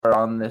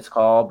on this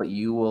call, but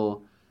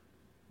you'll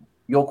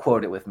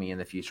quote it with me in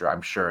the future.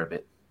 I'm sure of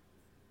it.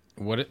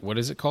 What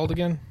is it called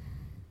again?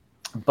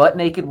 Butt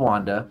Naked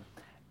Wanda,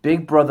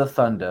 Big Brother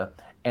Thunder,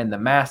 and the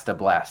Master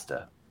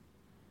Blaster.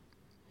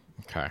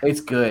 Okay.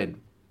 It's good.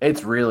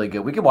 It's really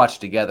good. We could watch it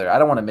together. I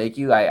don't want to make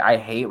you. I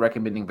hate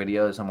recommending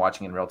videos and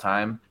watching in real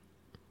time,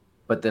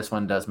 but this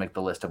one does make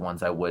the list of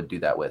ones I would do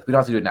that with. We don't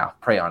have to do it now.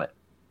 Pray on it.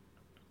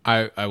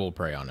 I will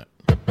pray on it.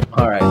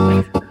 All right.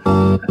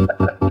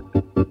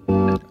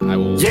 I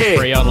will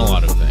pray on a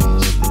lot of things.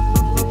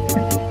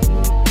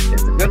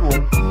 It's a good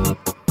one.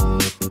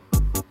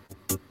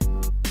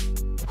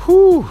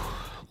 Whew.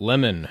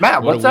 Lemon.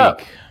 Matt, what's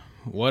up?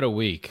 What a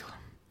week.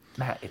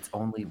 Matt, it's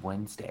only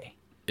Wednesday.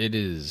 It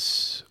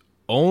is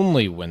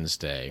only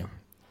Wednesday.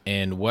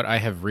 And what I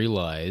have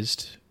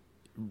realized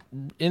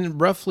in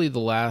roughly the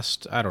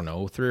last,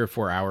 3 or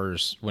 4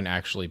 hours when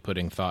actually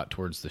putting thought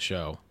towards the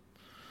show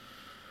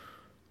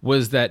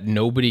was that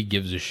nobody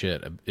gives a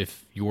shit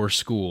if your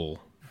school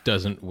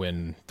doesn't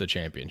win the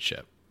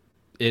championship.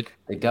 They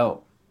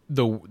don't.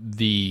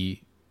 The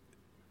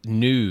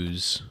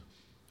news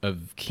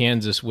of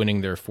Kansas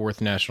winning their 4th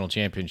national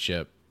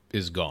championship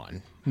is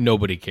gone.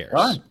 Nobody cares.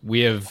 Gone.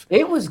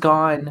 It was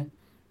gone.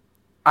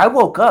 I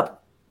woke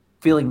up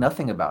feeling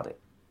nothing about it.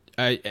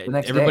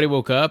 Everybody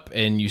woke up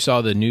and you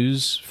saw the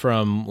news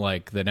from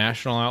like the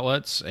national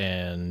outlets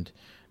and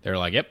they're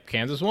like, yep,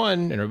 Kansas won.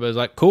 And everybody's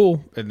like,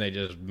 cool. And they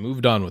just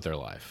moved on with their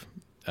life.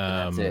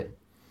 That's it.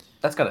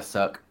 That's got to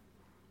suck.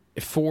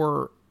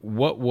 For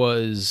what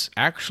was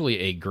actually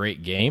a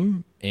great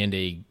game and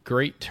a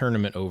great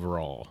tournament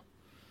overall,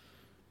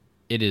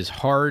 it is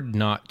hard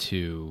not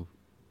to...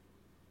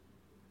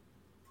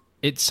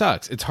 It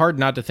sucks. It's hard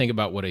not to think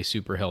about what a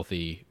super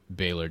healthy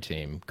Baylor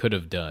team could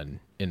have done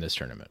in this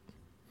tournament.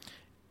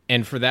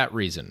 And for that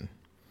reason,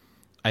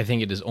 I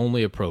think it is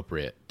only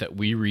appropriate that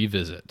we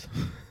revisit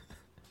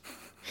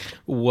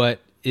what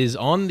is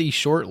on the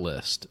short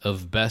list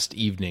of best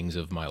evenings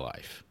of my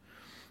life.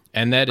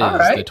 And that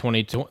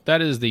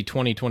is the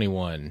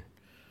 2021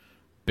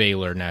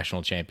 Baylor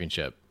National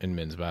Championship in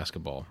men's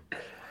basketball.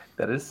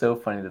 That is so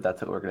funny that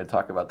that's what we're going to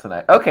talk about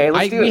tonight. Okay,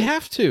 let's do it. We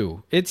have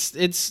to.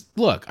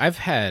 Look, I've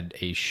had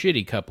a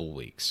shitty couple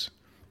weeks.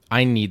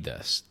 I need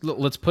this.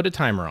 Let's put a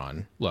timer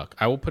on. Look,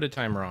 I will put a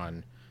timer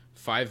on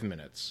 5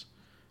 minutes.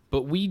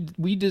 But we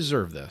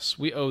deserve this.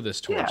 We owe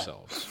this to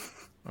ourselves.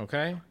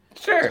 Okay?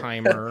 Sure.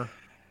 Timer.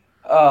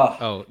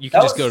 You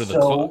can just go to the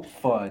clock.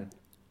 Fun.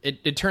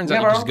 It turns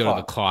out you just go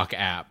to the clock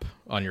app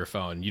on your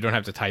phone. You don't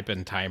have to type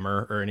in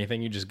timer or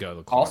anything. You just go to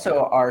the clock.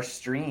 Also, our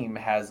stream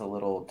has a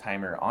little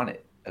timer on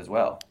it as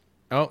well.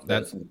 Oh,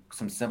 that's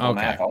some simple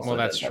math. Also, well,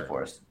 that's true. That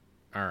for us.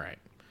 All right.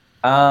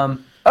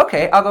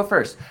 Okay, I'll go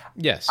first.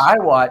 Yes. I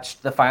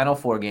watched the Final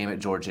Four game at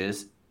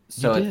George's,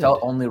 so it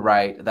felt only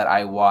right that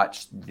I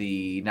watched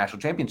the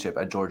national championship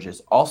at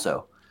George's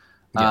also.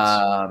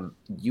 Yes.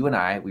 You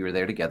and we were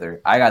there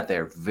together. I got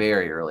there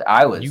very early.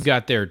 You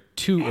got there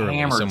too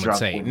early, some would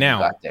say. Now,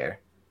 got there.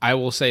 I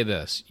will say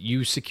this.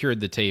 You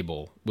secured the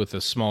table with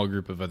a small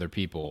group of other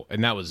people,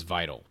 and that was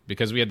vital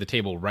because we had the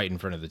table right in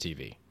front of the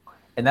TV.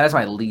 And that is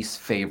my least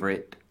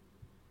favorite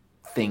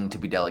thing to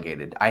be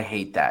delegated. I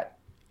hate that.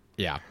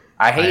 Yeah.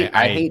 I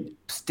hate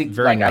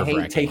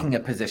taking a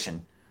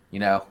position, you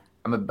know.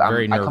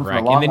 Very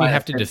nerve-wracking. And then you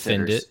have to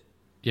defend it.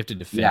 You have to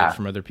defend it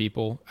from other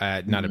people.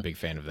 Not a big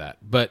fan of that.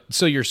 But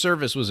so your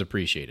service was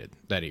appreciated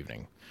that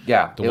evening.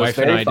 Yeah. The wife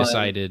and I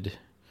decided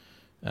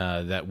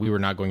that we were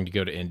not going to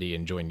go to Indy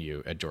and join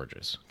you at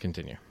George's.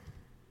 Continue.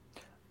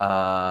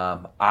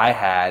 I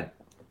had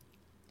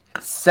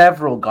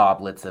several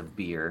goblets of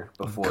beer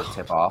before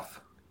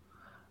tip-off.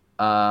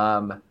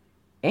 And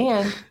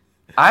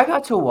I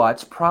got to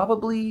watch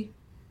probably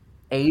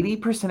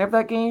 80% of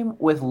that game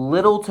with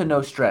little to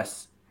no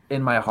stress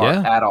in my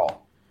heart at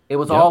all. It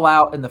was all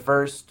out in the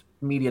first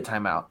media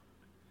timeout.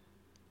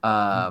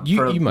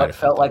 For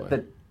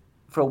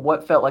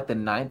what felt like the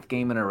 9th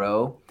game in a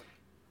row,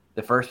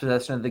 the first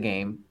possession of the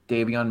game,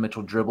 Davion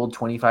Mitchell dribbled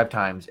 25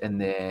 times and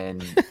then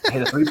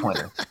hit a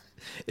three-pointer.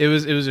 It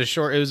was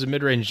a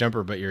mid-range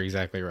jumper, but you're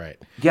exactly right.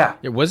 Yeah.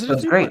 Was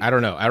it great? I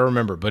don't know. I don't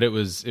remember, but it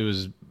was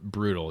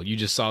brutal. You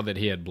just saw that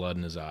he had blood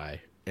in his eye,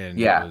 and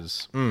it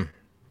was It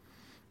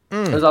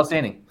was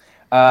outstanding.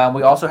 We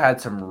also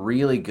had some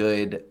really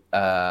good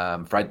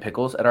fried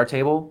pickles at our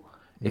table,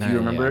 if you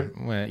remember.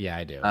 Yeah. Well, yeah,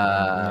 I do.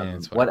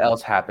 What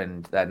else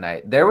happened that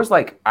night? There was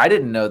I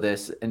didn't know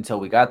this until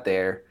we got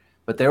there,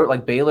 but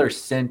Baylor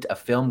sent a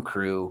film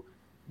crew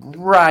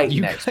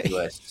next to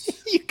us.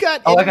 You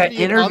got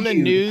interviewed on the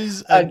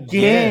news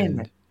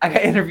again. I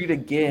got interviewed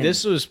again.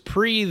 This was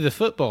pre the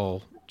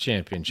football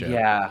championship.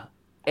 Yeah.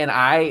 And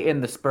I,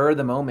 in the spur of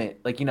the moment,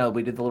 we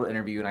did the little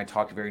interview and I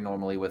talked very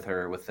normally with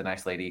the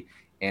nice lady,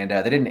 and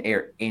they didn't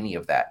air any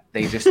of that.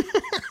 They just,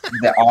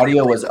 the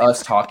audio was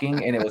us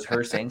talking and it was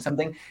her saying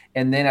something.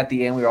 And then at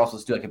the end, we were also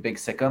supposed to do a big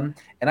sickum.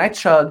 And I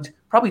chugged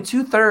probably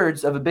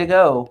 2/3 of a Big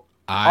O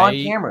on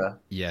camera.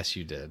 Yes,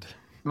 you did.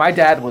 My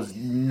dad was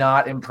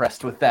not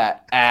impressed with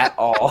that at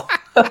all.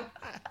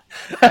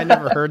 I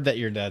never heard that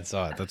your dad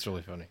saw it. That's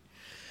really funny.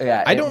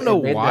 Yeah, I don't know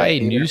it made the why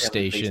Bader news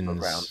Family Facebook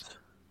stations. rounds.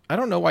 I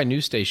don't know why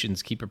news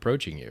stations keep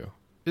approaching you.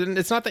 And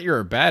it's not that you're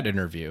a bad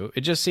interview.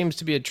 It just seems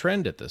to be a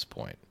trend at this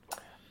point.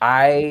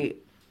 I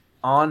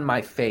on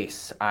my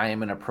face, I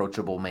am an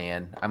approachable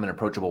man. I'm an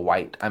approachable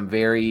white.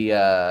 Very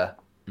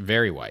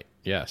white.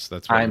 Yes,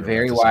 that's what I'm you're about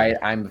very to white. say.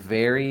 I'm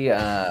very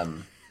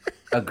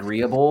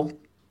agreeable,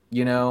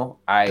 you know.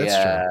 That's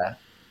true.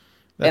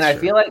 And That's I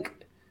true. feel like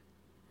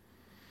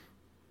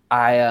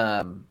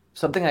I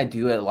something I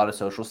do at a lot of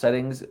social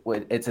settings.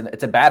 It's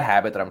a bad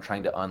habit that I'm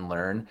trying to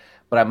unlearn.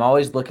 But I'm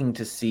always looking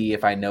to see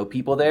if I know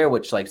people there,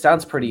 which like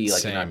sounds pretty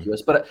like Same.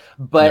 innocuous. But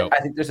Nope. I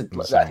think I'm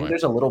the same way.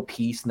 there's a little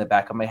piece in the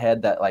back of my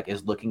head that like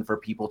is looking for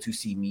people to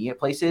see me at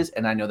places,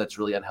 and I know that's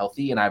really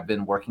unhealthy. And I've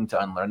been working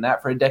to unlearn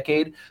that for a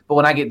decade. But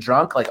when I get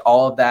drunk, like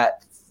all of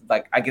that,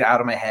 like I get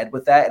out of my head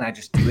with that, and I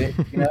just do it,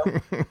 you know.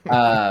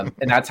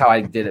 And that's how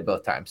I did it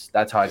both times.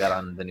 That's how I got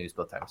on the news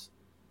both times.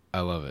 I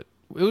love it.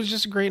 It was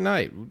just a great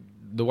night.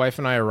 The wife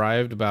and I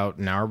arrived about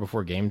an hour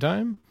before game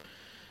time.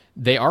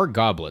 They are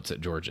goblets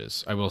at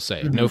George's, I will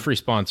say. No free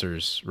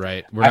sponsors,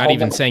 right? We're I not hold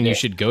even them saying you with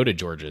should go to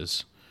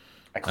George's.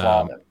 I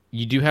claw them.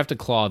 You do have to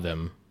claw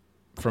them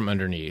from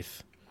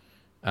underneath.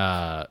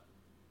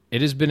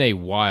 It has been a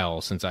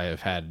while since I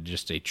have had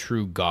just a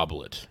true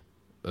goblet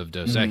of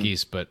Dos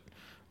Equis, but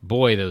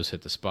boy, those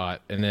hit the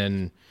spot. And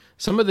then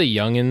some of the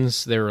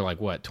youngins, they were like,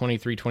 what,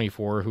 23,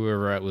 24,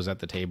 whoever was at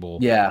the table.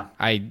 Yeah,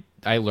 I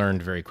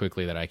learned very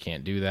quickly that I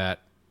can't do that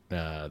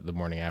the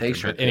morning after. they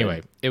sure But could.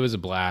 anyway, it was a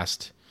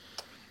blast.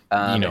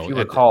 If you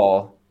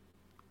recall,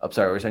 I'm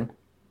sorry, what were you saying?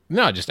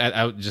 No,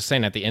 I was just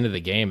saying at the end of the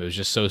game, it was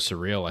just so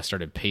surreal. I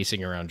started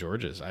pacing around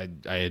George's. I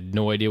had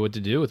no idea what to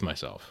do with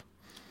myself.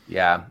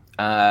 Yeah.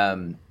 I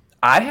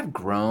have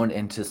grown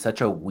into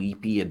such a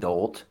weepy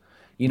adult.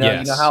 You know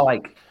Yes. how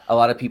like a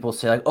lot of people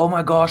say like, "Oh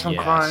my gosh, I'm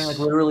crying," like Yes.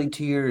 literally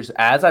tears.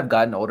 As I've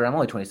gotten older, I'm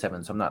only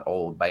 27, so I'm not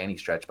old by any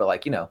stretch, but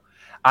like,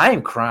 I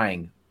am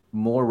crying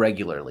more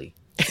regularly.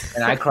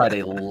 And I cried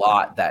a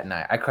lot that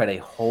night. I cried a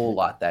whole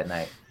lot that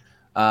night.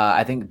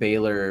 I think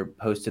Baylor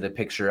posted a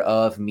picture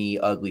of me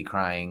ugly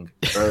crying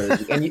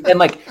early. I'm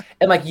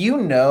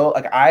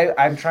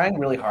trying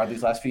really hard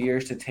these last few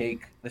years to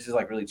take, this is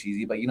like really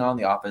cheesy, but on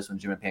The Office when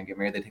Jim and Pam get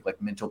married, they take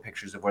like mental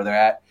pictures of where they're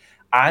at.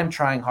 I'm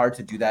trying hard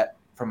to do that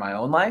for my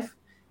own life.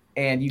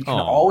 And you can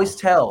always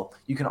tell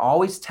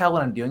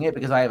when I'm doing it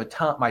because I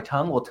have my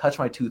tongue will touch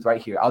my tooth right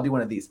here. I'll do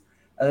one of these.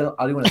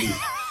 I'll do one of these.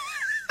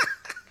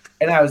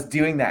 And I was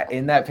doing that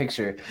in that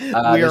picture.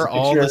 We are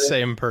all the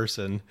same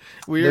person.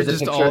 We are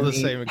just all the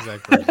same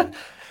exact person.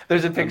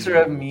 There's a picture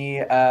of me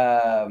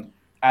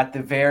at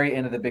the very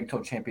end of the Big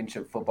 12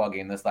 championship football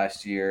game this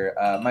last year.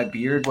 My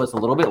beard was a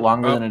little bit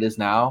longer than it is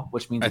now,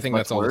 which means I think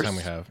that's all the time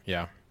we have.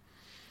 Yeah.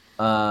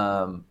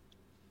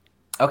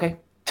 Okay.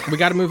 We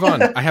got to move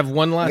on. I have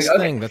one last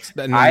thing.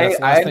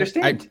 I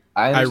understand.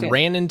 I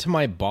ran into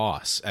my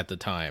boss at the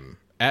time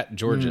at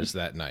George's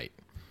that night.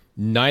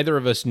 Neither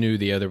of us knew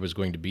the other was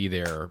going to be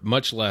there,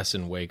 much less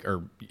in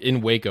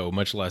Waco,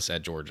 much less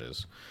at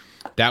George's.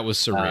 That was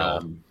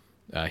surreal.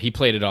 He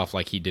played it off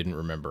like he didn't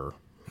remember.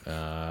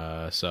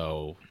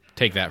 So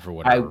take that for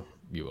whatever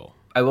you will.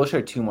 I will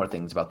share two more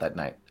things about that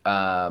night.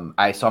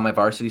 I saw my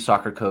varsity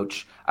soccer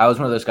coach. I was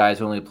one of those guys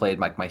who only played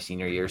like my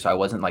senior year, so I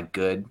wasn't like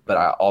good, but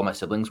all my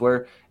siblings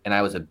were, and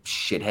I was a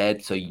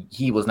shithead, so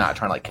he was not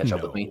trying to like catch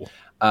up with me.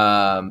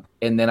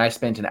 And then I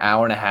spent an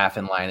hour and a half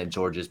in line at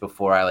George's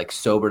before I like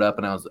sobered up,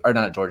 not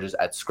at George's,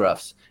 at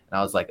Scruff's, and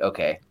I was like,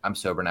 okay, I'm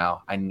sober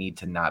now. I need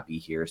to not be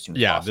here as soon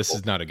as possible. Yeah, this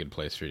is not a good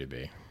place for you to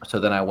be. So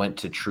then I went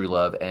to True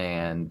Love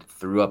and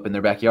threw up in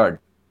their backyard.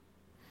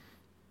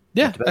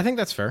 Yeah, I think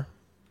that's fair.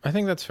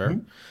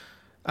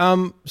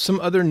 Mm-hmm. Some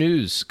other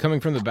news coming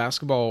from the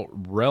basketball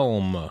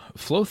realm.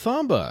 Flo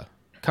Thamba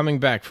coming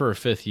back for a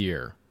 5th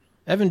year.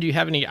 Evan, do you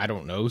have any,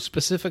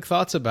 specific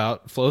thoughts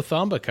about Flo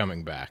Thamba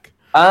coming back?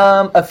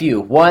 A few.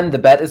 One, the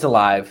bet is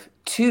alive.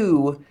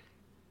 Two,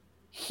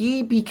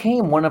 he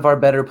became one of our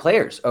better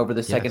players over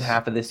the second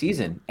half of the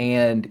season.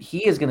 And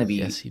he is going to be...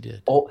 Yes, he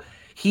did.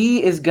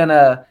 He is going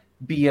to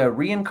be a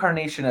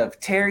reincarnation of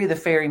Terry the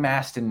Fairy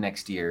Maston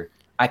next year.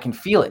 I can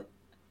feel it.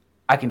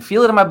 I can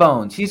feel it in my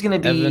bones. He's going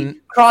to be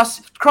Evan,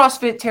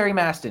 CrossFit Terry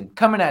Maston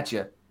coming at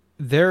you.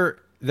 There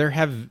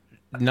have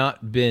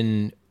not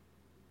been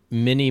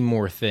many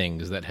more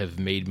things that have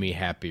made me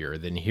happier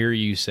than hear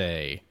you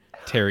say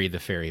Terry the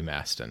Fairy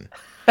Maston.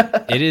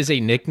 It is a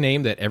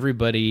nickname that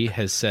everybody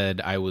has said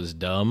I was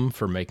dumb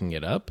for making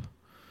it up,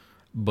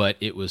 but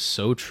it was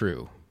so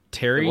true.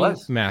 Terry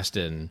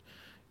Maston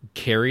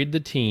carried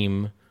the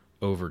team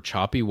over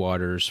choppy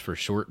waters for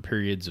short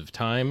periods of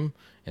time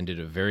and did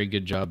a very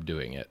good job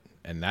doing it.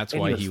 And that's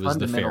why he was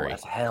the fairy.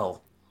 As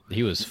hell.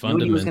 He was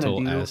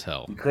fundamental as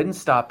hell. He couldn't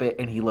stop it,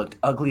 and he looked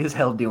ugly as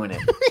hell doing it.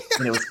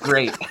 And it was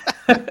great.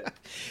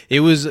 He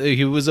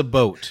was a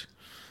boat.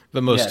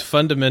 The most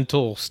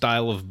fundamental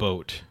style of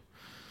boat.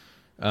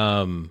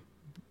 Proud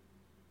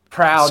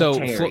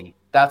Terry.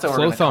 That's what we're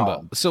going to call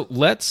him. So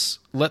let's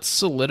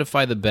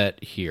solidify the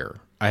bet here.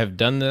 I have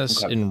done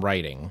this in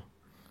writing,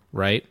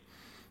 right?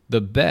 The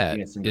bet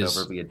is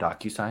over via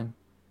DocuSign.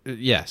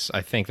 Yes,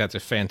 I think that's a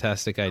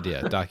fantastic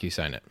idea.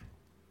 DocuSign it.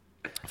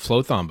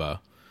 Flo Thamba,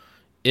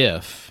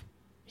 if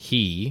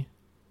he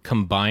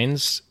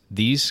combines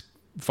these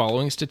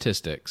following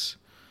statistics,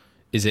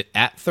 is it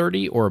at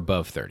 30 or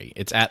above 30?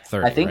 It's at I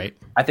 30, think right?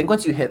 I think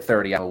once you hit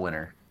 30, I'm a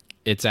winner.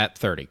 It's at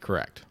 30,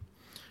 correct.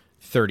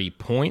 30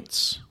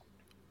 points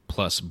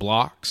plus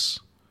blocks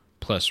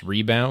plus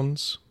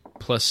rebounds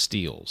plus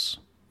steals.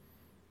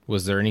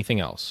 Was there anything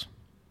else?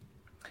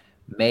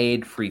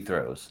 Made free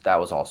throws. That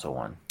was also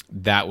one.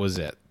 That was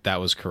it. That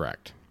was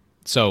correct.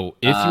 So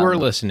if you are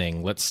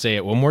listening, let's say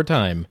it one more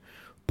time.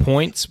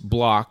 Points,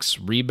 blocks,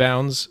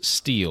 rebounds,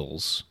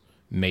 steals,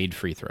 made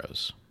free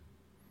throws.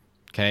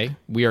 Okay?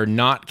 We are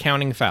not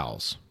counting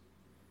fouls.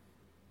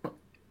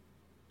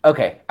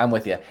 Okay, I'm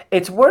with you.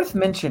 It's worth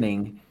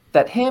mentioning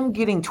that him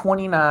getting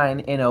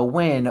 29 in a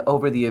win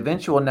over the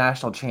eventual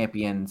national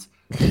champions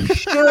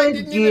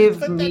should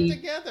give me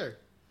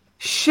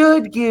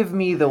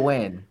the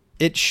win.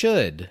 It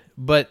should,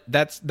 but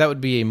that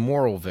would be a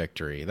moral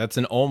victory. That's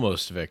an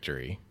almost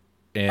victory.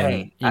 And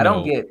Hey, I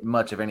don't get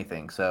much of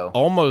anything, so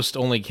almost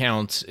only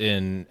counts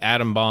in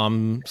atom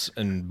bombs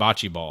and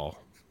bocce ball.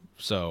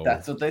 So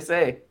that's what they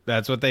say.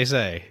 That's what they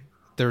say.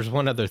 There's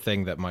one other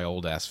thing that my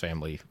old ass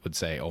family would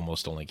say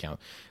almost only count.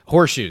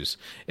 Horseshoes.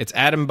 It's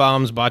atom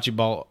bombs, bocce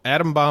ball,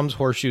 atom bombs,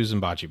 horseshoes,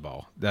 and bocce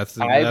ball. That's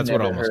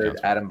what almost heard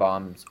counts. atom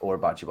bombs or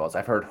bocce balls.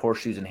 I've heard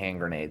horseshoes and hand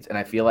grenades, and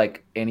I feel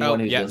like anyone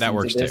who's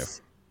listening to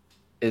this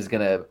is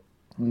gonna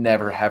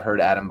never have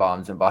heard atom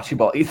bombs and bocce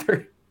ball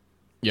either.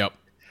 Yep.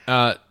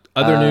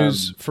 Other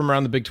news from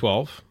around the Big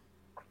 12.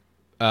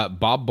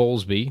 Bob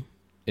Bowlesby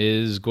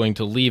is going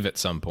to leave at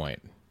some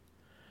point.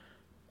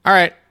 All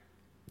right.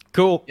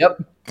 Cool.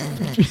 Yep.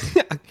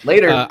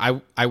 Later.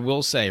 I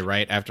will say,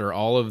 right, after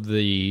all of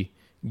the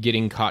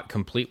getting caught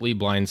completely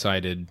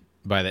blindsided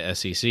by the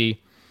SEC,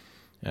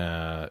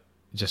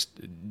 just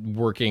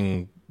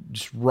working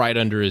just right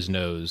under his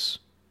nose,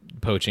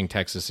 poaching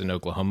Texas and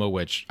Oklahoma,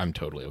 which I'm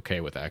totally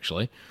okay with,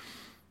 actually.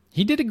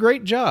 He did a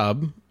great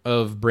job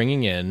of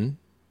bringing in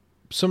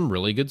some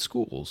really good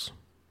schools.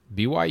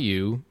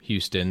 BYU,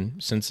 Houston,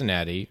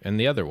 Cincinnati, and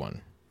the other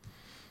one.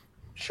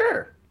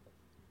 Sure.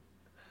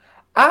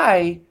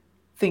 I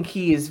think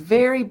he is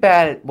very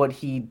bad at what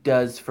he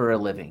does for a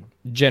living.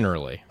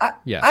 Generally,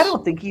 yes. I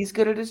don't think he's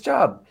good at his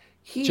job.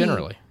 He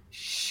generally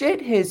shit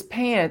his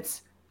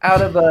pants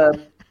out of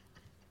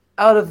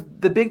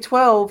the Big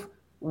 12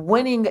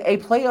 winning a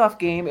playoff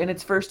game in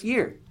its first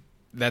year.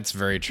 That's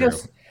very true.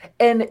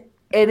 And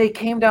it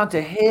came down to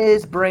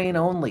his brain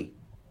only.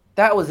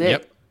 That was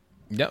it.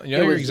 Yep.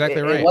 You're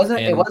exactly right.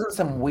 It wasn't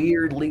some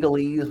weird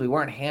legalese. We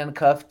weren't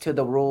handcuffed to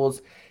the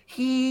rules.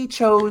 He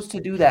chose to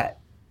do that.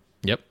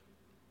 Yep.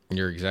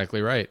 You're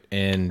exactly right.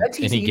 And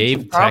he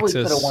gave probably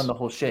Texas could have won the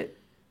whole shit.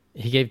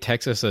 He gave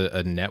Texas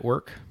a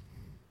network.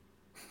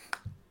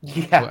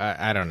 Yeah. Well,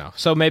 I don't know.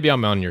 So maybe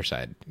I'm on your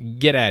side.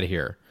 Get out of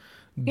here.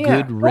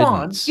 Yeah, good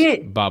riddance.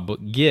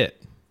 Bob.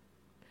 Get.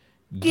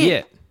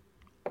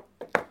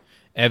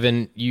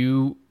 Evan,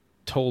 you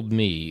told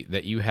me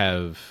that you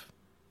have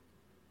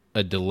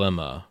a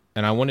dilemma,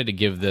 and I wanted to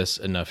give this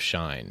enough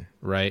shine,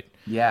 right?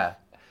 Yeah.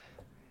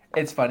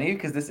 It's funny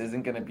because this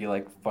isn't going to be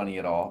like funny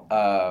at all.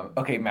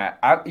 Okay, Matt,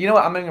 you know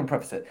what? I'm going to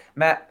preface it.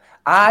 Matt,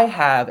 I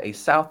have a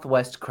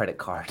Southwest credit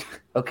card.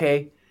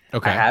 Okay.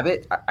 I have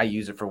it. I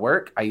use it for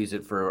work. I use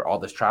it for all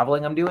this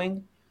traveling I'm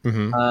doing.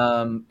 Mm-hmm.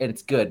 And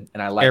it's good,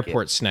 and I like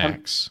airport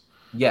snacks.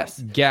 Yes.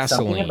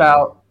 Gasoline. Something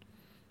about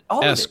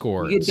all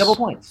escorts. You get double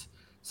points.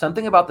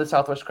 Something about the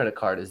Southwest credit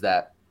card is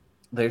that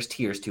there's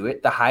tiers to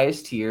it. The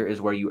highest tier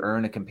is where you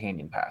earn a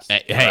companion pass.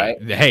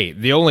 Hey,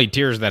 the only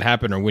tiers that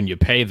happen are when you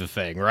pay the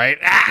thing, right?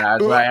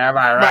 That's right. Am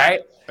I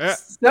right?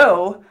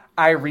 So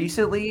I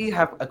recently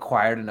have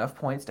acquired enough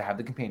points to have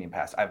the companion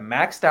pass. I've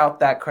maxed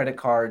out that credit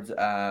card's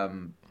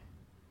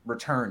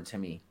return to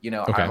me. You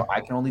know, okay.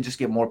 I can only just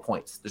get more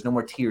points. There's no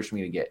more tiers for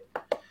me to get.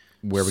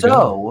 Where we go?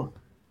 So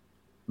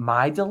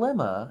my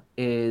dilemma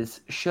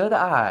is, should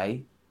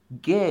I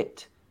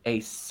get a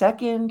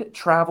second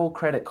travel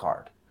credit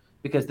card?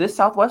 Because this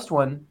Southwest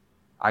one,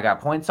 I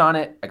got points on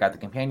it. I got the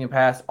companion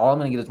pass. All I'm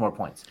going to get is more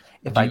points.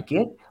 But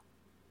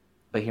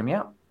hear me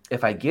out.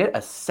 If I get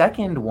a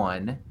second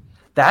one,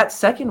 that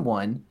second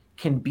one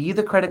can be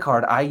the credit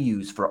card I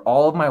use for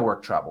all of my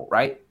work travel,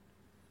 right?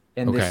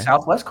 And this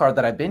Southwest card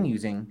that I've been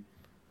using,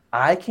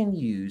 I can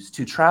use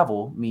to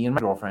travel, me and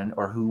my girlfriend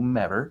or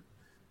whomever.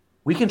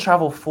 We can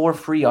travel for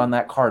free on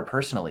that card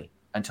personally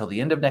until the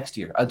end of next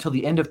year. Until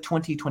the end of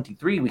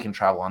 2023, we can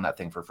travel on that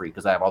thing for free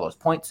because I have all those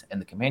points and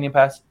the companion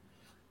pass.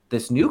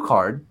 This new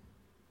card,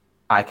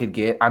 I could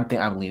get.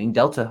 I'm leaning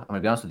Delta. I'm gonna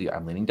be honest with you.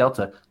 I'm leaning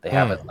Delta. They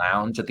have a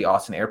lounge at the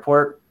Austin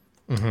airport.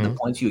 Mm-hmm. The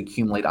points you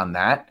accumulate on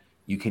that,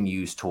 you can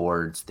use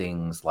towards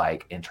things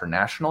like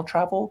international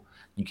travel.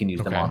 You can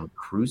use them on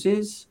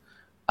cruises.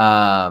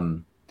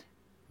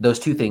 Those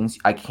two things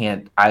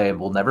I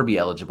will never be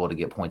eligible to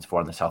get points for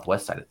on the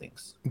Southwest side of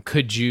things.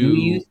 Could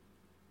you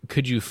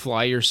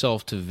fly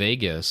yourself to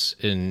Vegas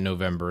in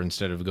November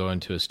instead of going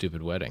to a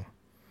stupid wedding?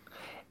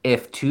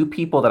 If two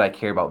people that I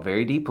care about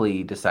very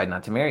deeply decide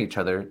not to marry each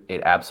other,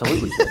 it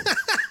absolutely could.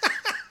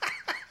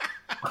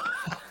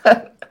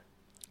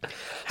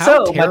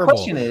 How So my terrible.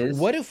 question is,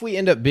 What if we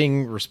end up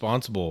being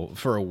responsible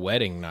for a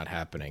wedding not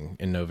happening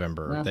in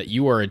November well, that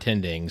you are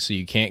attending, so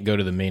you can't go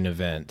to the main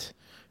event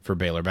for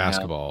Baylor you know,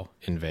 basketball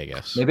in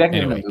Vegas? maybe I can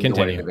even Anyway, move the wedding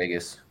continue. to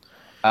Vegas.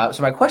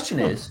 So my question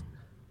is,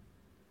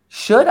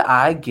 should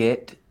I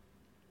get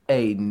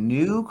a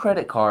new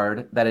credit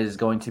card that is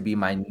going to be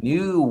my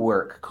new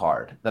work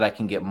card that I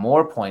can get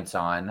more points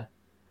on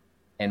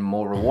and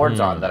more rewards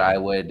on that I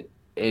would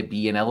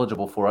be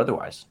ineligible for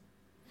otherwise?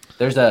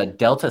 There's a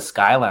Delta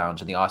Sky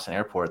Lounge in the Austin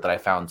airport that I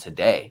found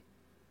today.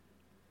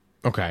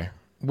 Okay.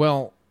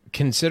 Well,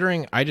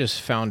 considering I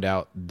just found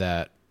out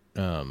that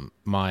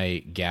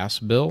my gas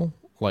bill,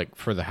 like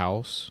for the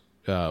house,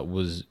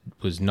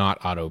 was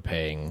not auto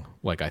paying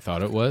like I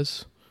thought it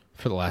was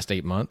for the last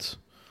 8 months.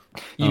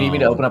 You need me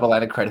to open up a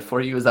line of credit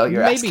for you? Is that what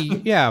you're Maybe,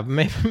 asking? yeah,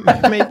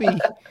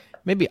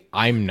 maybe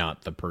I'm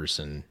not the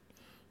person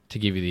to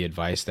give you the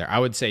advice there. I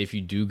would say if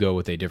you do go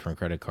with a different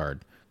credit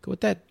card, go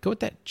with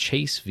that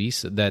Chase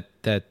Visa, that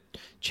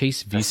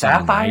Chase Visa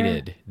Sapphire?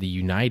 United, the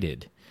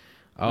United.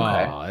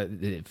 Okay. Oh,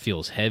 it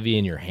feels heavy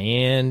in your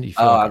hand. You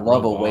feel Oh, like I a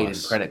love real a weighted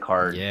boss. credit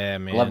card. Yeah,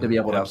 I love to be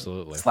man, able to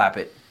absolutely. slap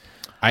it.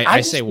 I I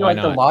just say feel why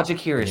like the not? logic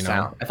here is You know,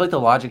 sound. I feel like the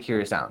logic here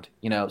is sound.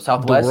 the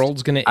Southwest,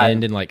 world's gonna I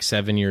end in like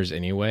 7 years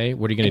anyway.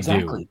 What are you gonna do?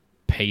 exactly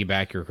Pay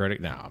back your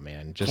credit? No,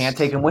 man. can't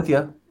take them with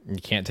you. You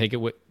can't take it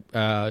with.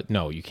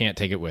 No, you can't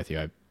take it with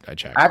you. I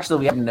checked. Actually,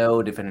 we have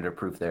no definitive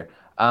proof there.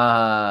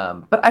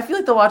 But I feel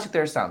like the logic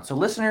there is sound. So,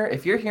 listener,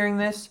 if you're hearing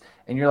this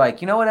and you're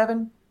like, you know what,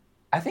 Evan,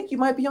 I think you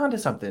might be onto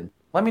something.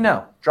 Let me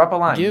know. Drop a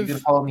line. You can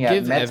follow me at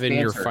Give Mets Evan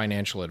your Banter.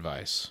 financial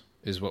advice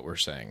is what we're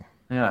saying.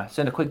 Yeah,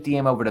 send a quick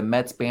DM over to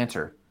Mets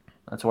Banter.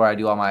 That's where I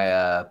do all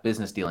my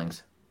business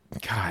dealings.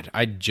 God,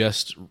 I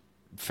just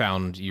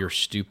found your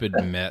stupid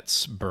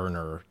Mets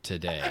burner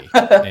today,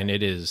 and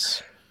it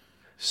is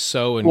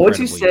so What would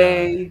incredibly you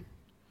say?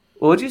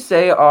 What would you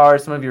say are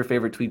some of your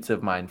favorite tweets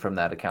of mine from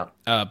that account?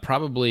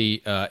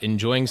 Probably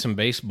enjoying some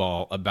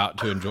baseball, about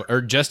to enjoy,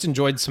 or just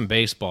enjoyed some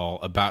baseball,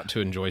 about to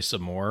enjoy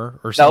some more,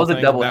 or That was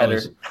something. a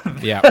doubleheader.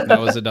 Yeah, that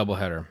was a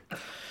doubleheader.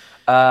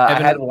 I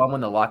Evan, had one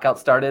when the lockout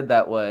started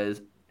that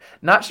was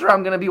not sure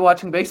I'm going to be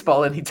watching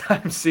baseball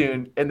anytime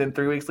soon. And then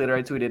 3 weeks later,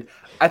 I tweeted,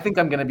 I think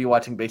I'm going to be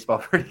watching baseball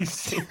pretty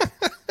soon.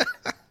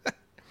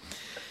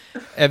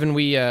 Evan,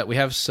 we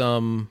have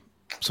some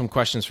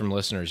questions from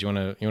listeners. You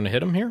wanna hit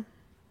them here?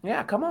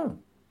 Yeah, come on.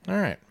 All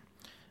right.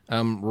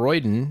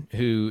 Royden,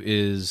 who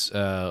is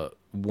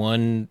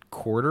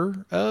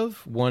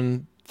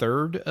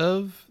 1/3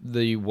 of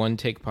the One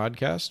Take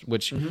podcast,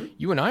 which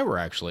you and I were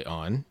actually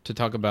on to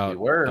talk about We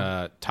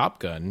were. Top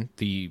Gun,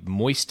 the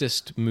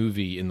moistest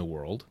movie in the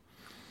world.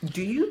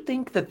 Do you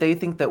think that they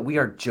think that we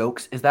are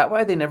jokes? Is that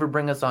why they never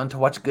bring us on to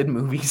watch good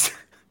movies?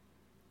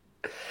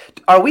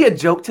 Are we a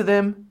joke to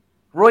them?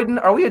 Royden,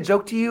 are we a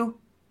joke to you?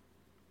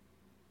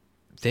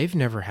 They've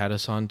never had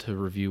us on to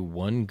review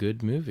one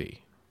good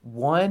movie.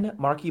 One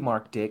Marky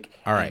Mark Dick.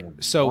 All right,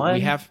 and so one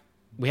we have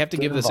to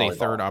give game this of a volleyball.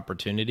 third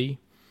opportunity.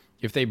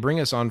 If they bring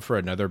us on for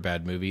another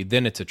bad movie,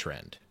 then it's a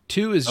trend.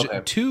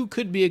 Two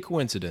could be a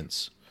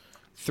coincidence.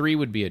 3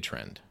 would be a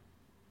trend.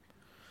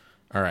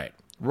 All right.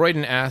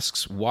 Royden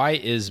asks, "Why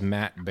is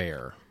Matt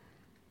Bear?"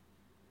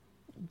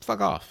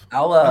 Fuck off.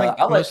 I think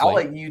I'll mostly-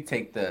 let you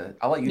take the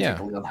Yeah. take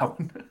the lead on that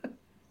one.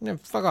 Yeah,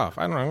 fuck off.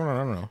 I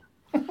don't know.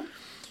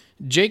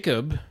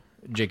 Jacob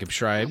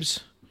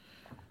Schreibs,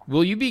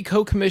 will you be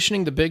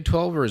co-commissioning the Big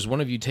 12, or is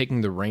one of you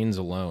taking the reins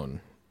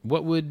alone?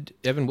 What would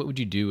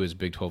you do as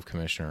Big 12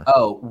 commissioner?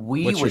 Oh,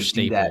 we What's your would do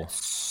staple? that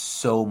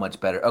so much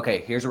better.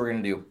 Okay, here's what we're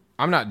gonna do.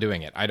 I'm not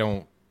doing it. I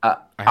have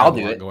I'll a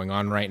do lot it. going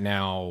on right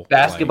now.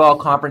 Basketball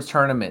conference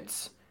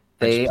tournaments.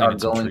 I just They are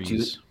planted some going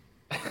trees.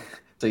 to.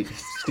 So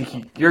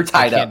you're I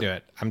tied can't up. do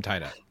it. I'm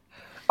tied up.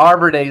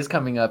 Arbor Day is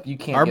coming up. You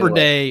can't. Arbor get away.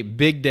 Day,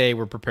 big day.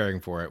 We're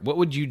preparing for it. What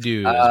would you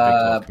do as Big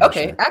 12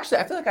 commissioner? Okay, actually,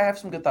 I feel like I have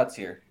some good thoughts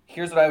here.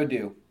 Here's what I would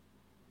do.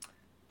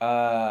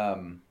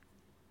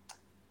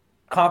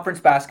 Conference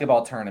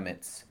basketball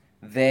tournaments.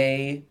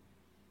 They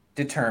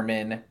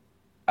determine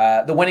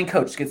the winning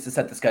coach gets to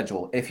set the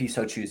schedule if he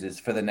so chooses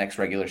for the next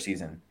regular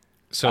season.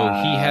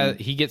 So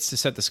he gets to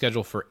set the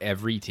schedule for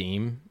every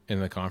team in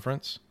the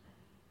conference.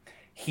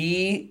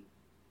 He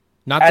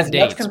Not As the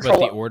much dates, but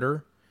control- the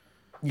order.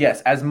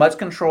 Yes, as much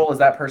control as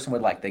that person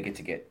would like, they get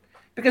to get.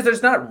 Because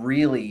there's not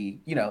really,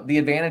 the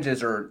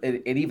advantages are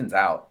it evens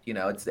out.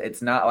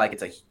 It's not like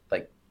it's a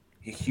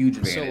huge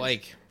advantage. So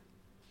like,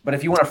 But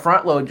if you want to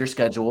front load your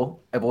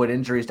schedule, avoid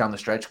injuries down the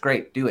stretch,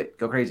 great, do it,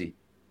 go crazy.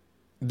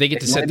 they get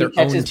If to you set wanna their do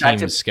own catches back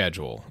team's to-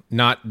 schedule,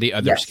 not the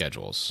other Yes.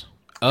 schedules.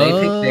 They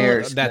pick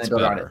theirs. and That's then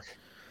build around better. it.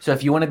 So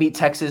if you want to beat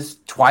Texas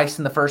twice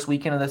in the first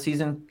weekend of the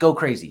season, go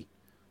crazy.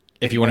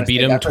 If you want to beat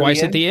save them that for the twice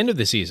at end, the end of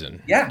the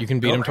season, yeah, you can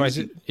beat go them twice.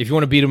 crazy. If you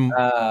want to beat them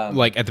Um,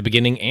 at the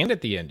beginning and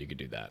at the end, you could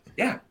do that.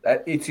 Yeah,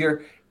 it's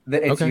Okay.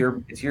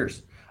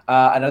 yours.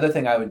 Another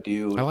thing I would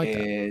do I like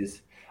that.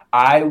 is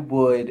I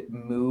would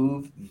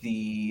move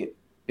the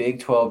Big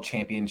 12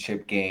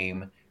 championship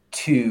game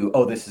to,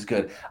 oh, this is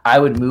good. I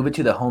would move it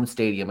to the home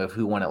stadium of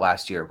who won it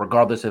last year,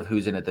 regardless of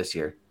who's in it this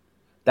year.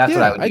 That's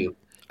what I would do.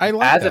 I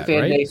like As that, a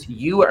fan right? base,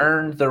 you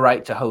earned the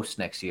right to host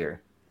next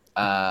year.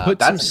 Put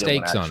That's some a good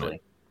stakes one, on actually.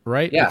 it,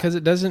 right? Yeah. Because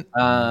it doesn't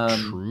Um,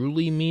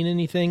 truly mean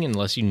anything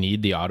unless you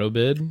need the auto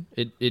bid.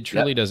 It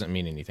truly Yep. doesn't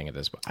mean anything at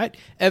this point.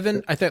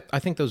 Evan, I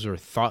think those are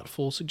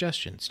thoughtful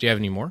suggestions. Do you have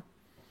any more?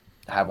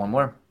 I have one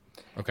more.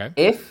 Okay.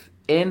 If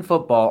in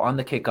football on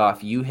the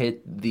kickoff you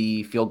hit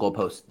the field goal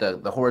post, the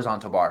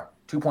horizontal bar,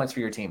 2 points for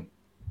your team,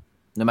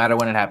 no matter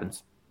when it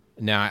happens.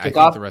 Now I Kickoff,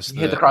 think the rest of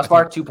you hit the I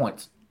crossbar, think- 2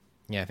 points.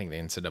 yeah, I think the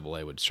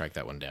NCAA would strike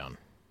that one down.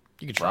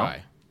 You could Well,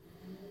 try.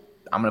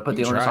 I'm going to put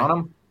the You onus try. on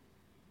them.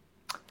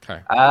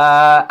 Okay.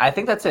 I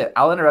think that's it.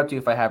 I'll interrupt you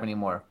if I have any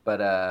more,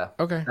 but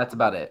Okay. that's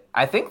about it.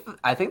 I think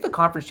the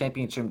conference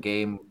championship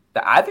game,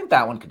 I think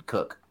that one could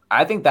cook.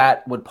 I think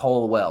that would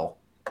poll well.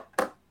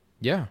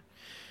 Yeah.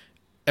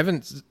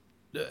 Evan,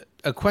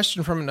 a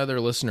question from another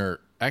listener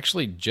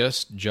actually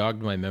just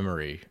jogged my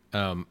memory.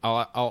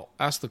 I'll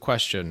ask the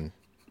question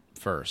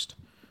first.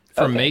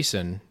 From Okay.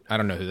 Mason, I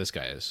don't know who this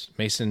guy is.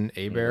 Mason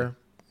Abear?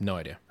 No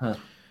idea. Huh.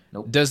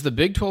 Nope. Does the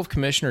Big 12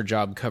 commissioner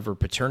job cover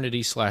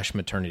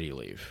paternity/maternity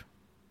leave?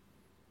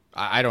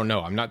 I don't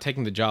know. I'm not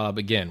taking the job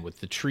again with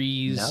the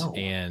trees No, it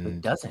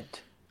and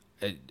doesn't.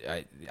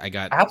 I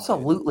got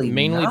Absolutely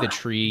mainly the not.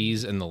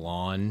 trees and the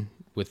lawn.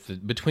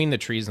 Between the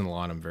trees and the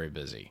lawn, I'm very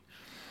busy.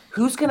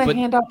 Who's going to But-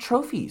 hand out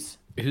trophies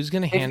Who's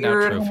going to if hand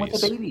you're out at home with a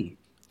trophies? baby?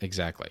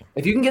 Exactly.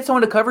 If you can get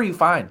someone to cover you,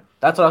 fine.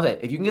 That's what I'll say.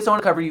 If you can get someone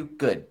to cover you,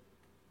 good.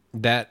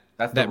 That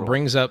That's the that rule.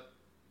 brings up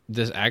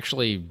this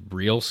actually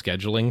real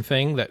scheduling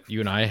thing that you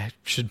and I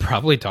should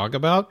probably talk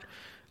about.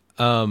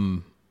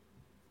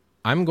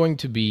 I'm going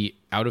to be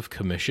out of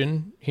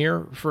commission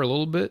here for a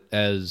little bit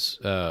as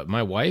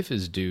my wife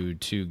is due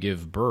to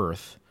give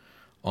birth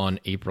on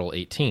April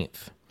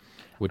 18th,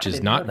 which is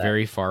didn't know not that.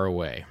 very far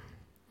away.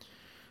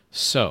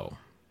 So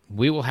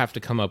we will have to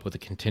come up with a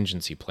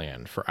contingency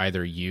plan for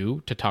either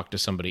you to talk to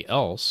somebody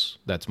else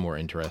that's more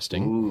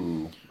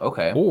interesting, Ooh,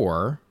 okay.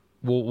 or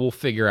we'll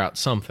figure out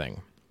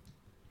something.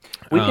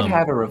 We could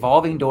have a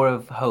revolving door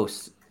of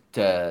hosts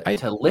to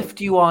lift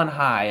you on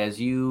high as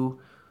you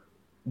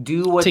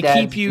do what To dads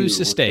keep you do with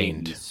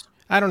sustained. babies.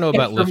 I don't know Yeah,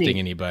 about for lifting me.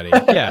 anybody.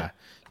 Yeah.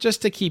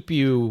 Just to keep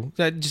you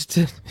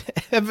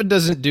Evan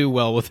doesn't do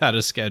well without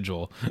a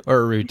schedule or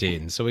a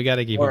routine. So we got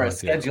to keep Or him a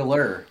with you.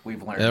 scheduler,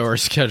 we've learned. Or a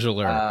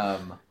scheduler.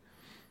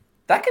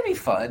 That could be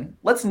fun.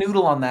 Let's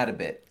noodle on that a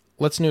bit.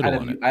 Let's I noodle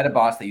had, on a, it. I had a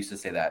boss that used to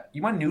say that.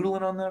 You mind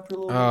noodling on that for a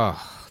little bit?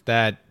 Oh,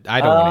 that I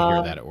don't want to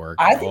hear that at work.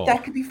 I at think all.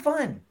 that could be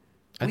fun.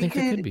 I think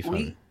it could be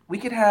fun. We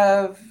could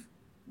have,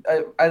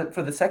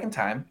 for the second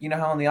time, you know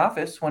how in The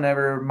Office,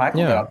 whenever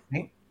Michael Yeah. got off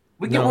me,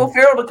 we get No. Will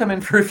Ferrell to come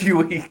in for a few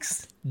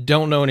weeks.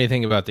 Don't know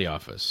anything about The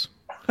Office.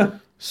 you're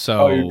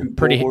So too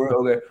cool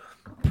for it?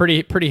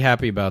 Okay. pretty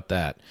happy about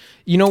that.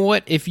 You know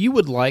what? If you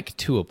would like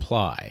to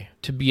apply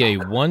to be a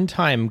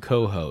one-time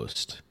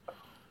co-host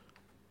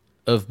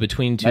of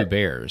Between Two Met-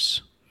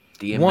 Bears,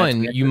 DM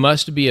one, next you week.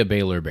 must be a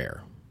Baylor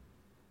Bear.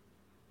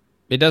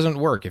 It doesn't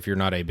work if you're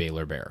not a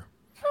Baylor Bear.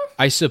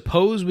 I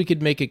suppose we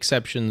could make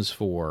exceptions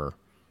for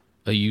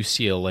a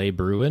UCLA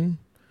Bruin,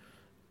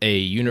 a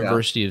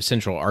University of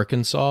Central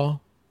Arkansas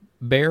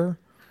Bear.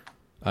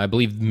 I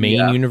believe Maine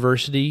Yeah.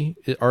 University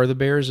are the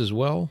Bears as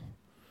well.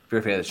 If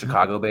you're a fan of the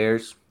Chicago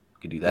Bears, you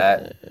could do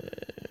that.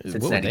 What would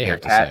Cincinnati they have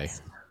to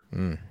Bearcats.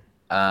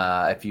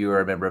 say? If you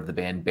are a member of the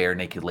band Bare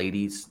Naked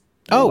Ladies.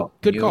 Oh,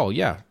 good you. call.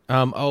 Yeah.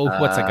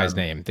 What's that guy's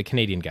name? The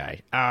Canadian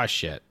guy. Ah,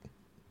 shit. I'm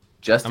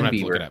Justin gonna have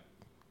to look it Bieber. up.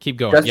 Keep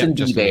going. Justin Yep,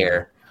 Justin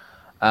Bieber.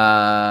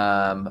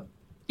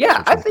 Yeah,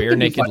 Search I for think Bare it'd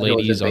be Naked fun if it was a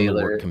Ladies on the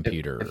Baylor- work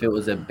computer. If it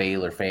was a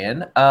Baylor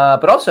fan,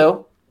 but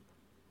also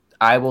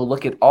I will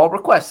look at all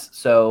requests.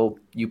 So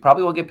you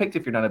probably will get picked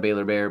if you're not a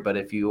Baylor Bear, but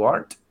if you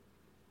aren't,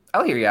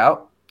 I'll hear you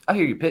out. I'll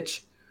hear you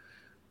pitch.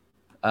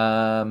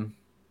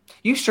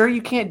 You sure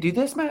you can't do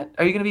this, Matt?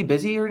 Are you going to be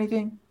busy or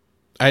anything?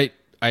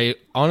 I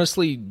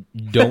honestly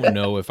don't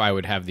know if I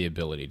would have the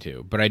ability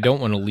to, but I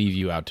don't want to leave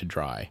you out to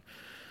dry.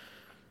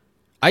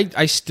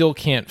 I still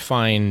can't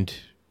find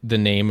the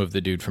name of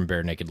the dude from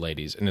Bare Naked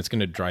Ladies, and it's going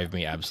to drive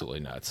me absolutely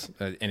nuts.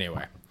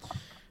 Anyway,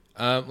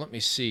 let me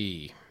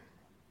see.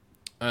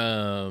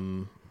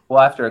 Well,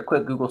 after a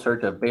quick Google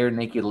search of Bare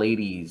Naked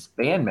Ladies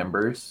band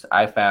members,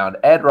 I found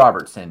Ed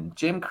Robertson,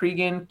 Jim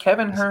Cregan,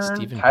 Kevin Is it Hearn,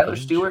 Stephen Tyler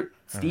Page? Stewart,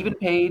 Stephen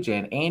Page,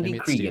 and Andy Maybe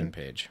it's Cregan. Stephen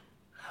Page.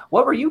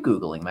 What were you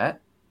Googling,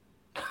 Matt?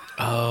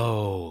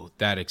 Oh,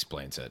 that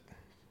explains it.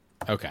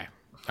 Okay.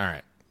 All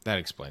right. That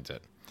explains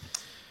it.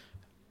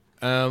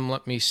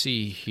 Let me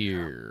see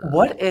here.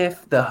 What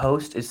if the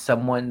host is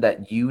someone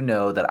that you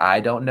know that I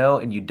don't know,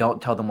 and you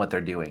don't tell them what they're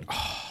doing,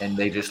 and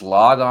they just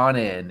log on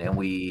in, and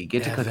we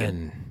get to cooking?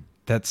 Evan,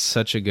 that's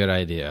such a good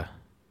idea.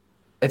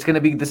 This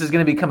is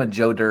gonna become a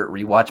Joe Dirt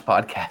rewatch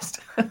podcast.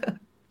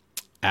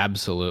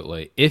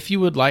 Absolutely. If you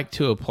would like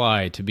to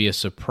apply to be a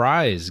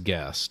surprise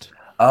guest,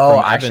 Oh,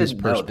 From I Evan's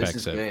should know. This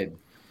is perspective. good.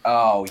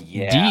 Oh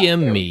yeah. DM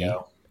There we me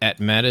go. at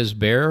Matt is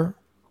Bear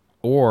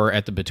or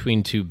at the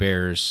Between Two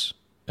Bears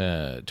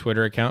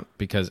Twitter account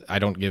because I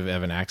don't give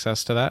Evan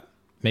access to that.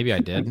 Maybe I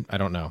did. I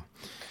don't know.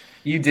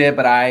 You did,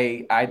 but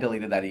I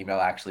deleted that email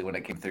actually when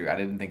it came through. I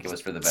didn't think it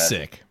was for the best.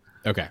 Sick.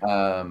 Okay.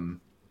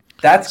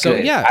 That's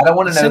good. Yeah, I don't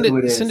want to know who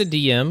it is. Send a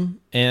DM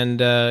and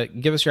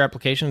give us your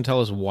application and tell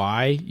us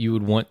why you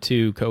would want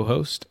to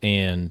co-host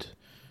and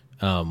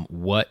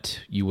what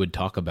you would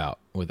talk about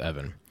with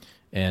Evan.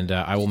 And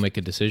I will make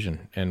a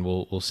decision, and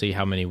we'll see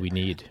how many we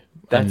need.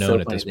 That's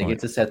so funny. They get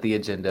to set the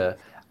agenda.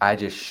 I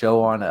just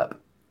show on up.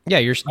 Yeah,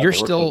 you're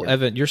still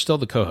Evan. You're still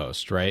the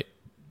co-host, right?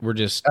 We're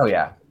just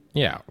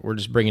we're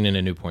just bringing in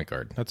a new point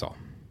guard. That's all.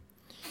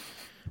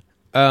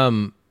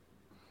 Evan,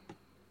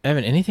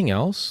 anything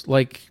else?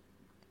 Like,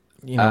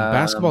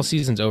 basketball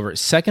season's over.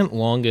 Second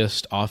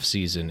longest off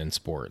season in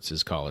sports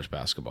is college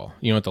basketball.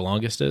 You know what the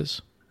longest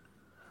is?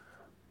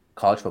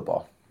 College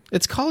football.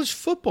 It's college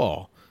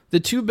football. The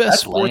two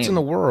best sports in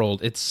the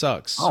world. It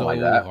sucks so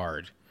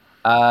hard.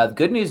 The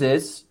good news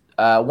is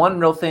one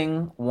real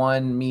thing,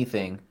 one me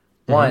thing.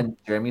 One,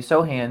 Jeremy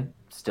Sohan,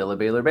 still a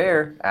Baylor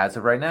Bear as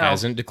of right now.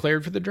 Hasn't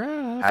declared for the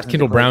draft.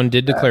 Kendall Brown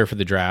did declare for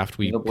the draft.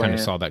 We kind of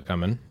saw that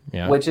coming.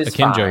 Yeah, which is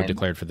Akinjo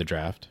declared for the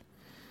draft.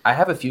 I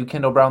have a few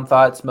Kendall Brown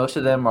thoughts. Most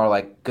of them are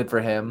like good for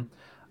him.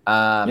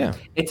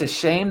 It's a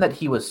shame that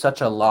he was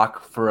such a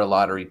lock for a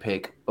lottery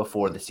pick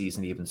before the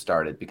season even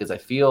started, because I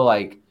feel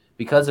like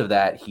because of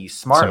that, he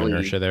smartly some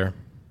inertia there.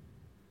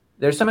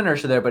 There's some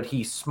inertia there, but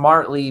he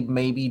smartly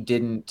maybe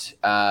didn't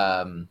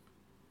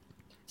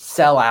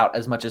sell out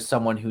as much as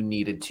someone who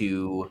needed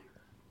to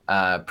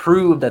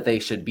prove that they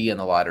should be in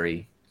the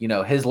lottery. You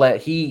know,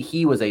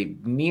 he was a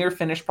near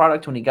finished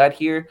product when he got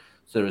here,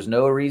 so there was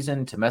no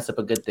reason to mess up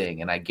a good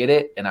thing. And I get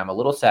it, and I'm a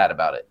little sad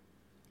about it.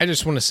 I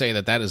just want to say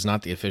that is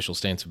not the official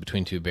stance of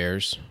Between Two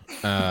Bears.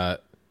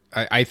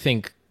 I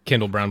think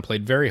Kendall Brown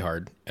played very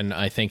hard, and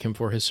I thank him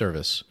for his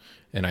service.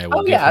 And I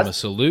will give him a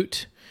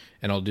salute,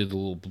 and I'll do the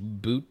little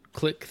boot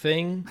click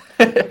thing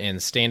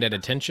and stand at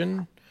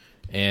attention.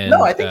 And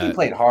no, I think he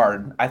played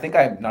hard. I think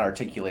I'm not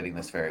articulating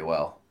this very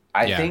well.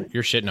 I think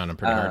you're shitting on him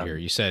pretty hard here.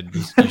 You said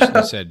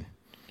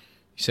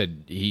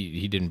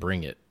he didn't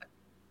bring it.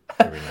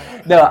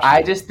 No,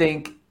 I just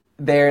think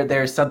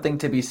there's something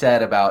to be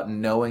said about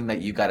knowing that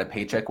you got a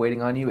paycheck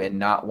waiting on you and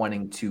not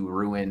wanting to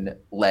ruin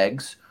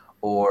legs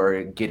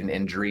or get an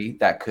injury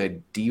that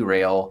could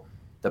derail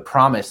the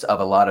promise of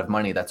a lot of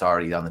money that's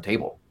already on the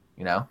table,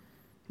 you know?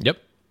 Yep.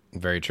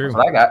 Very true. That's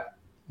what I got.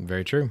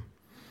 Very true.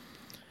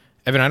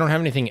 Evan, I don't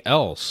have anything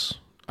else.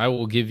 I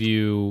will give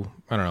you,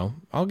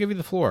 I'll give you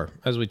the floor,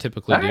 as we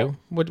typically do.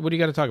 What do you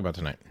got to talk about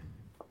tonight?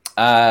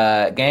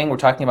 Gang, we're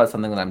talking about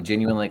something that I'm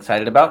genuinely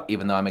excited about,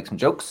 even though I make some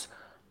jokes.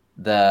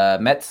 The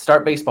Mets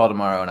start baseball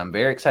tomorrow, and I'm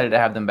very excited to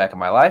have them back in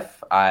my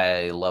life.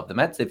 I love the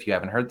Mets, if you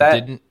haven't heard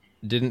that.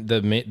 Didn't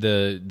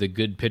the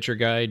good pitcher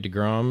guy,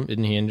 DeGrom,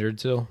 isn't he injured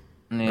still?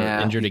 Yeah.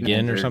 Or injured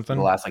again or something?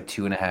 For the last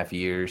 2.5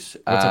 years.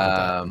 What's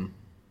up with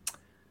that?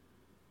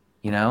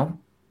 You know,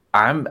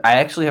 I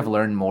actually have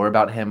learned more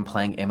about him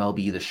playing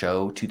MLB The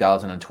Show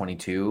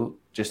 2022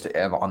 just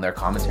on their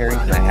commentary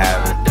than I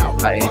have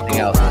about anything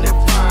else.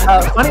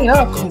 Funny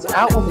enough, he's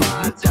out with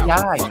his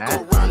UTI,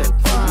 Matt.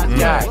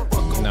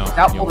 UTI. No.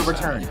 Doubtful to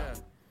return.